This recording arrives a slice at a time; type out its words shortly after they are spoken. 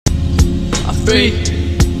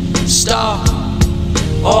freestyle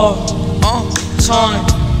all time.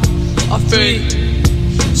 I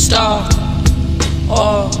freestyle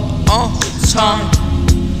all time.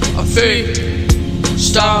 I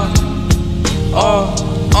freestyle all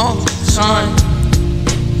time.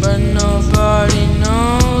 But nobody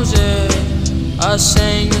knows it. I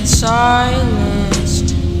sing in silence.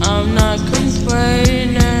 I'm not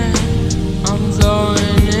complaining. I'm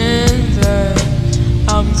going in there.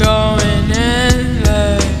 I'm going in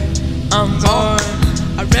there. I'm going.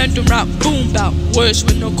 I random rap boom bap words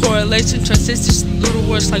with no correlation. Transistors and little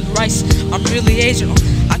words like rice. I'm really Asian.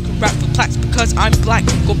 I can rap for plaques because I'm black.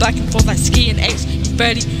 Go back and forth like ski and eggs.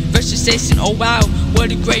 Freddy Vs Jason. Oh wow,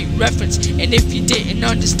 what a great reference. And if you didn't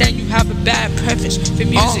understand, you have a bad preference for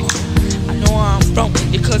music. I know where I'm from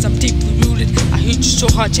because I'm deeply rooted. I hit you so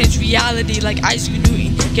hard, change reality like Isaac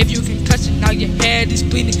Newton. Gave you a concussion, now your head is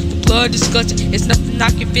bleeding. The blood is gushing, it's nothing I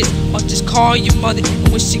can fix. Or just call your mother, and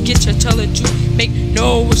when she gets her, tell her to make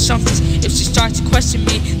no assumptions. If she starts to question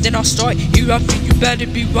me, then I'll start erupting. You better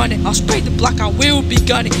be running. I'll spray the block, I will be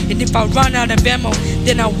gunning. And if I run out of ammo,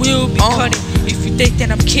 then I will be cutting. If you think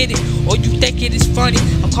that I'm kidding, or you think it is funny,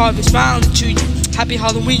 I'll carve a smile to you. Happy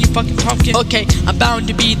Halloween, you fucking pumpkin. Okay, I'm bound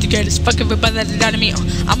to be the greatest. Fuck everybody that's down to me.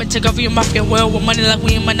 I'ma take over your mafia world with money like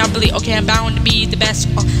we in Monopoly. Okay, I'm bound to be the best.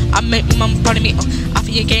 I make my mama proud of me. I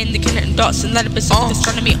feel your game, the connecting dots and let it be something in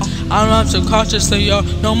front of me. I rhyme subconsciously, y'all.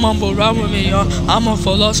 No mumble rap with me, y'all. I'm a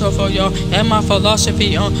philosopher, y'all. And my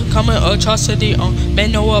philosophy, coming atrocity,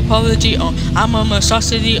 make no apology, I'm a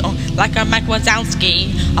monstrosity, like a Mike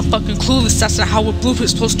Wazowski. I'm fucking clueless, that's not how a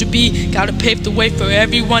blueprint's supposed to be. Gotta pave the way for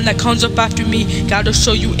everyone that comes up after me. Gotta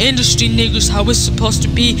show you industry niggas how it's supposed to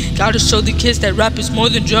be. Gotta show the kids that rap is more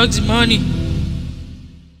than drugs and money.